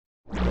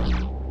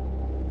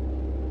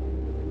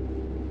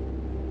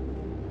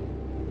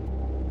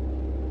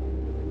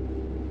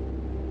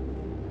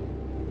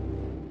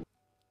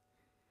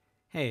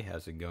Hey,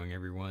 how's it going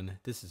everyone?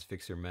 This is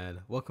FixerMed.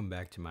 Welcome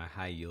back to my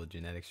high yield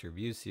genetics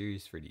review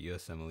series for the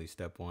USMLE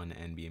Step 1,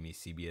 NBME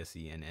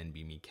CBSE, and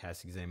NBME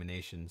CAS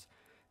examinations.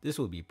 This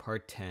will be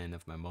part 10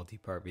 of my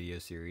multi-part video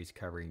series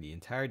covering the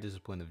entire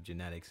discipline of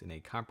genetics in a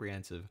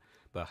comprehensive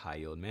but high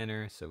yield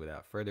manner. So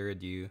without further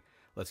ado,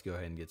 let's go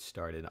ahead and get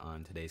started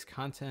on today's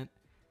content.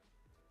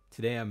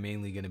 Today I'm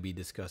mainly going to be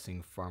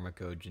discussing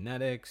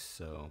pharmacogenetics,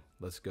 so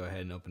let's go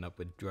ahead and open up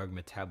with drug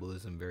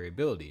metabolism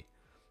variability.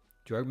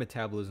 Drug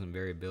metabolism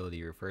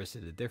variability refers to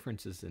the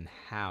differences in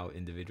how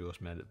individuals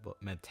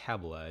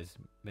metabolize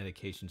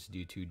medications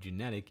due to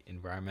genetic,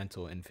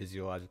 environmental, and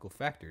physiological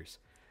factors.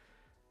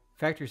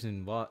 Factors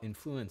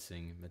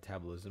influencing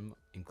metabolism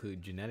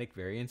include genetic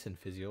variants and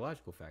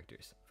physiological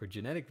factors. For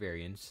genetic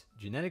variants,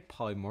 genetic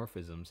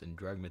polymorphisms in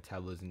drug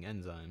metabolizing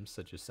enzymes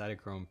such as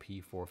cytochrome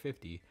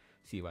P450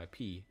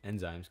 (CYP)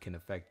 enzymes can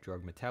affect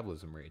drug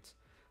metabolism rates.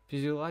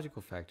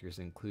 Physiological factors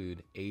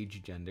include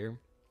age, gender,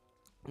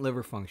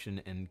 liver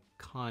function, and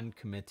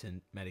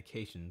concomitant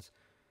medications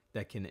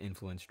that can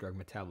influence drug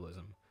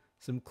metabolism.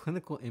 Some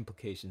clinical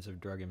implications of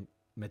drug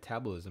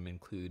metabolism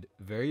include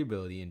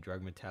variability in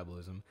drug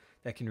metabolism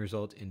that can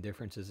result in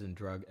differences in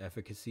drug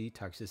efficacy,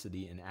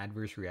 toxicity, and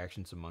adverse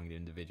reactions among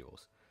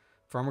individuals.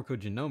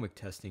 Pharmacogenomic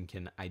testing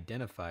can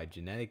identify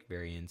genetic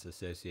variants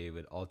associated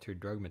with altered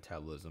drug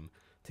metabolism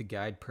to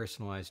guide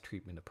personalized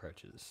treatment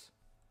approaches.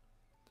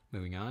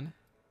 Moving on.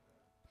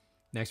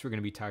 Next, we're going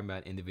to be talking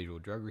about individual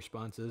drug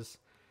responses.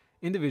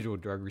 Individual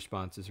drug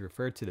responses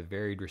refer to the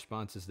varied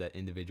responses that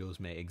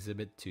individuals may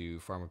exhibit to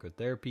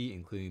pharmacotherapy,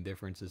 including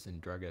differences in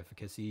drug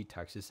efficacy,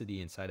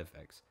 toxicity, and side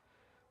effects.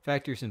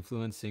 Factors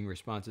influencing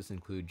responses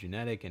include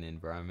genetic and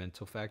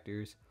environmental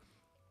factors.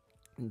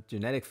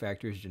 Genetic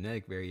factors,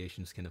 genetic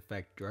variations can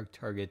affect drug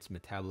targets,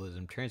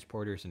 metabolism,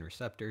 transporters, and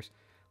receptors,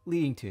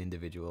 leading to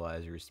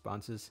individualized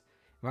responses.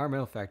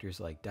 Environmental factors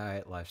like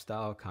diet,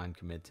 lifestyle,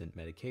 concomitant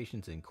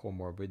medications, and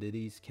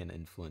comorbidities can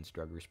influence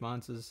drug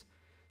responses.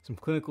 Some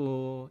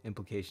clinical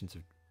implications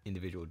of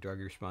individual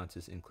drug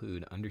responses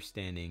include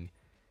understanding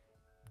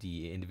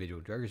the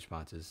individual drug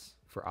responses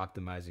for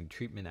optimizing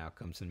treatment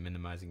outcomes and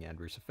minimizing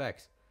adverse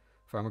effects.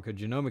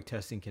 Pharmacogenomic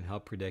testing can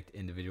help predict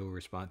individual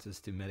responses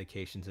to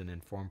medications and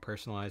inform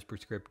personalized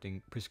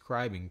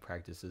prescribing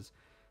practices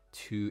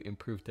to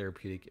improve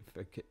therapeutic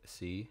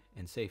efficacy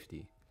and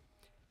safety.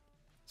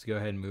 Let's go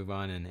ahead and move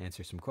on and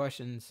answer some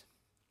questions.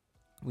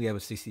 We have a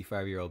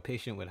 65-year-old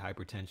patient with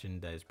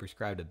hypertension that is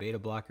prescribed a beta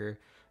blocker,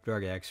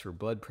 drug X, for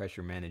blood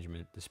pressure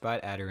management.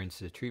 Despite adherence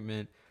to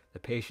treatment, the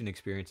patient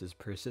experiences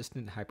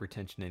persistent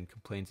hypertension and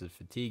complains of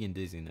fatigue and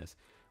dizziness.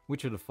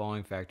 Which of the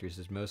following factors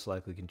is most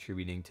likely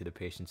contributing to the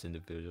patient's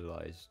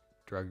individualized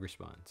drug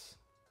response?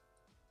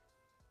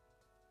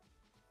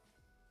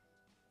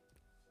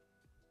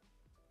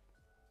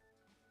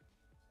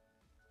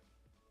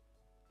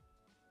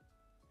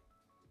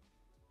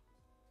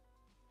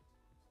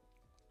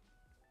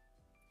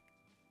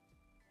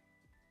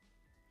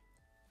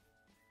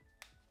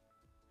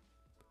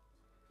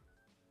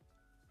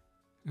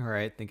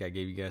 Alright, I think I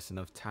gave you guys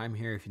enough time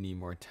here. If you need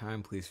more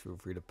time, please feel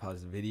free to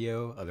pause the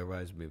video.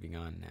 Otherwise, moving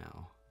on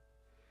now.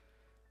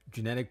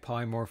 Genetic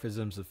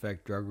polymorphisms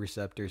affect drug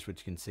receptors,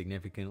 which can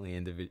significantly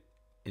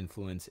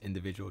influence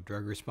individual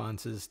drug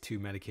responses to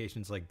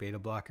medications like beta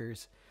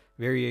blockers.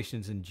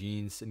 Variations in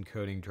genes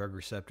encoding drug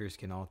receptors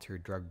can alter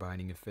drug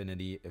binding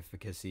affinity,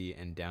 efficacy,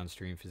 and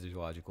downstream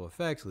physiological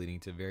effects, leading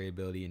to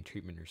variability in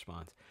treatment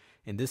response.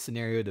 In this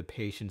scenario, the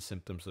patient's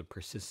symptoms of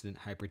persistent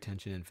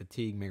hypertension and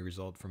fatigue may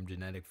result from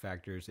genetic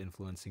factors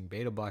influencing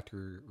beta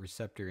blocker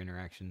receptor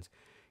interactions,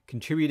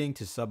 contributing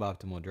to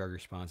suboptimal drug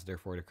response.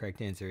 Therefore, the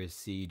correct answer is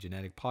C,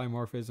 genetic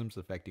polymorphisms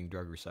affecting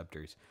drug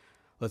receptors.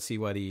 Let's see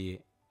why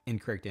the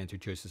incorrect answer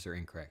choices are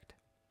incorrect.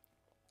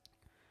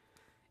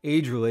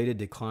 Age-related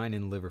decline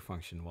in liver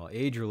function. While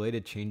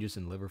age-related changes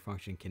in liver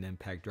function can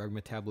impact drug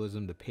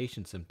metabolism, the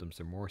patient's symptoms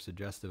are more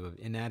suggestive of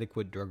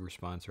inadequate drug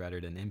response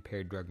rather than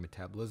impaired drug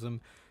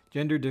metabolism.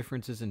 Gender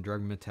differences in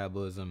drug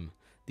metabolism.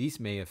 These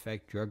may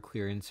affect drug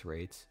clearance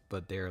rates,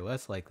 but they are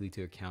less likely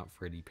to account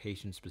for the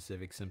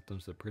patient-specific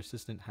symptoms of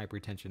persistent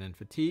hypertension and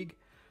fatigue.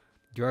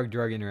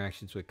 Drug-drug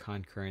interactions with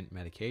concurrent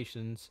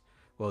medications.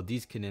 While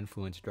these can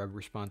influence drug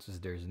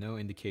responses, there is no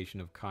indication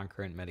of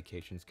concurrent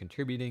medications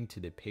contributing to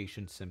the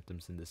patient's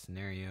symptoms in this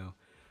scenario.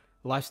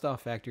 Lifestyle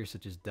factors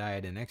such as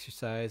diet and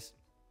exercise.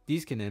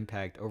 These can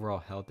impact overall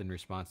health in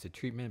response to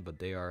treatment, but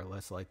they are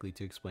less likely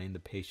to explain the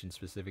patient's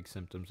specific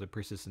symptoms of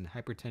persistent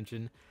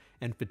hypertension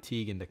and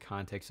fatigue in the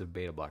context of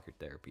beta blocker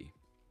therapy.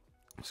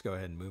 Let's go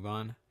ahead and move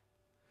on.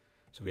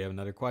 So we have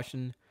another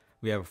question.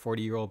 We have a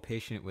 40-year-old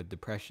patient with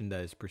depression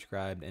that is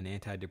prescribed an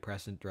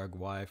antidepressant drug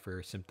Y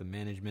for symptom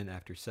management.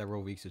 After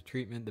several weeks of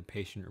treatment, the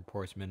patient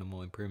reports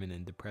minimal improvement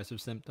in depressive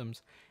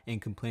symptoms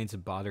and complains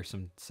of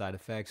bothersome side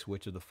effects.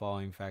 Which of the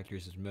following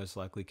factors is most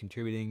likely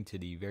contributing to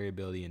the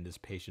variability in this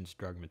patient's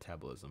drug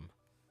metabolism?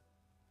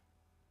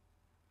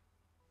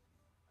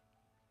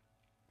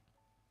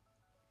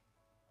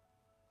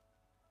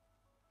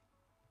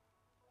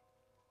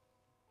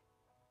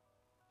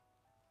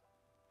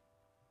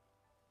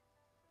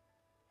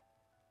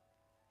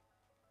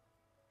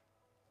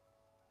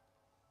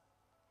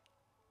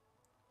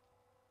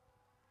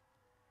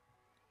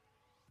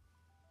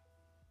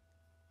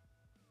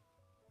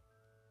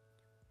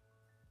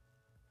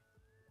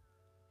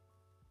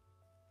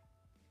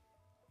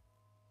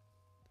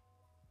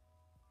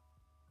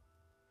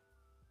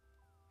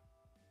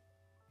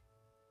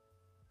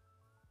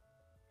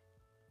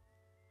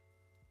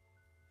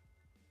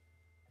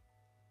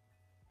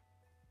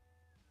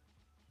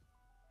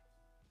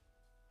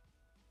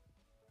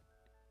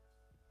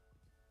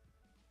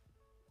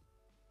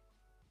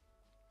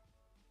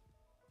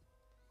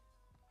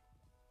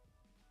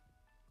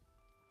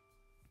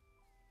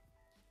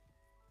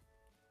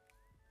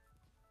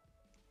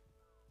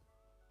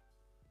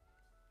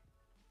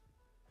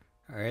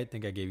 Alright, I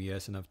think I gave you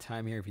guys enough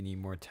time here. If you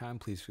need more time,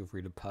 please feel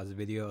free to pause the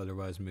video.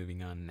 Otherwise,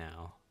 moving on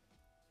now.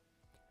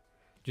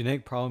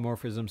 Genetic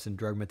polymorphisms in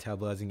drug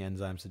metabolizing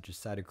enzymes such as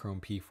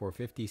cytochrome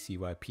P450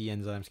 CYP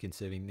enzymes can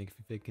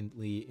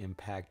significantly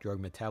impact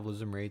drug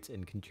metabolism rates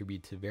and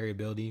contribute to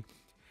variability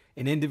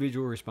in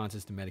individual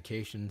responses to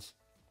medications.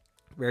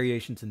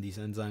 Variations in these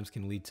enzymes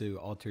can lead to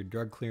altered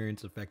drug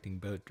clearance, affecting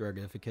both drug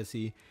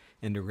efficacy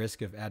and the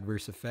risk of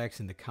adverse effects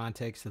in the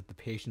context of the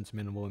patient's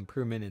minimal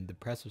improvement in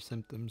depressive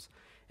symptoms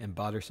and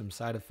bothersome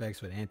side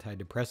effects with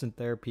antidepressant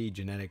therapy.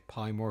 Genetic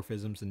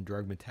polymorphisms in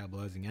drug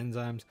metabolizing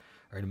enzymes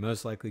are the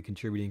most likely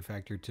contributing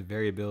factor to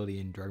variability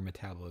in drug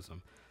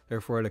metabolism.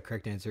 Therefore, the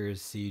correct answer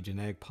is C,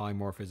 genetic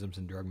polymorphisms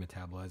in drug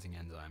metabolizing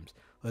enzymes.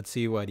 Let's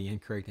see why the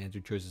incorrect answer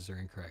choices are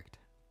incorrect.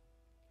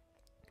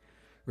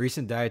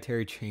 Recent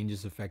dietary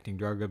changes affecting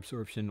drug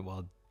absorption,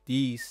 while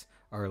these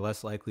are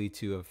less likely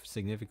to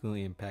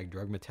significantly impact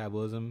drug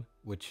metabolism,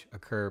 which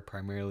occur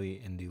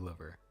primarily in the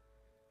liver.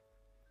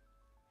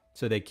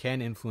 So they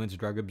can influence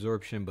drug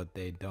absorption, but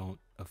they don't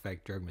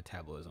affect drug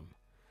metabolism.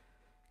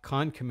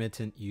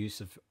 Concomitant use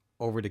of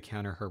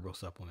over-the-counter herbal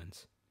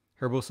supplements.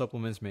 Herbal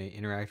supplements may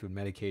interact with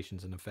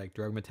medications and affect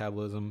drug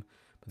metabolism,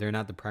 but they're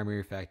not the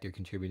primary factor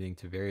contributing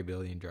to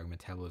variability in drug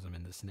metabolism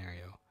in this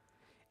scenario.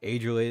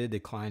 Age-related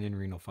decline in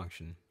renal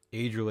function.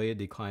 Age-related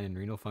decline in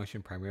renal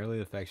function primarily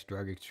affects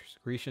drug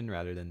excretion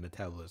rather than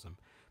metabolism,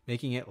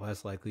 making it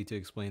less likely to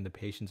explain the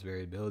patient's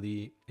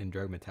variability in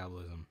drug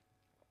metabolism.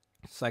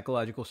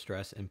 Psychological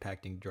stress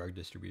impacting drug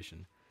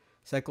distribution.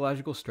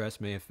 Psychological stress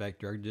may affect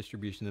drug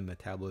distribution and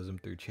metabolism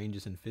through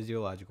changes in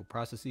physiological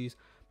processes,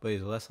 but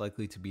is less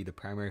likely to be the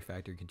primary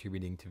factor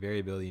contributing to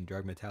variability in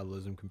drug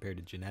metabolism compared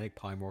to genetic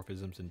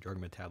polymorphisms in drug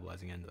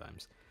metabolizing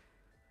enzymes.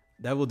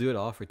 That will do it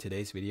all for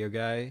today's video,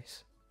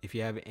 guys. If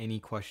you have any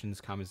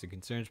questions, comments, or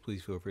concerns,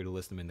 please feel free to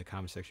list them in the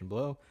comment section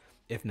below.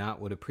 If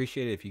not, would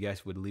appreciate it if you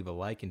guys would leave a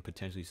like and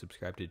potentially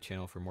subscribe to the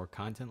channel for more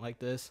content like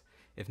this.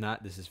 If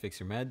not, this is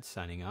FixerMed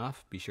signing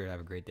off. Be sure to have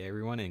a great day,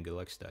 everyone, and good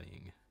luck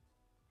studying.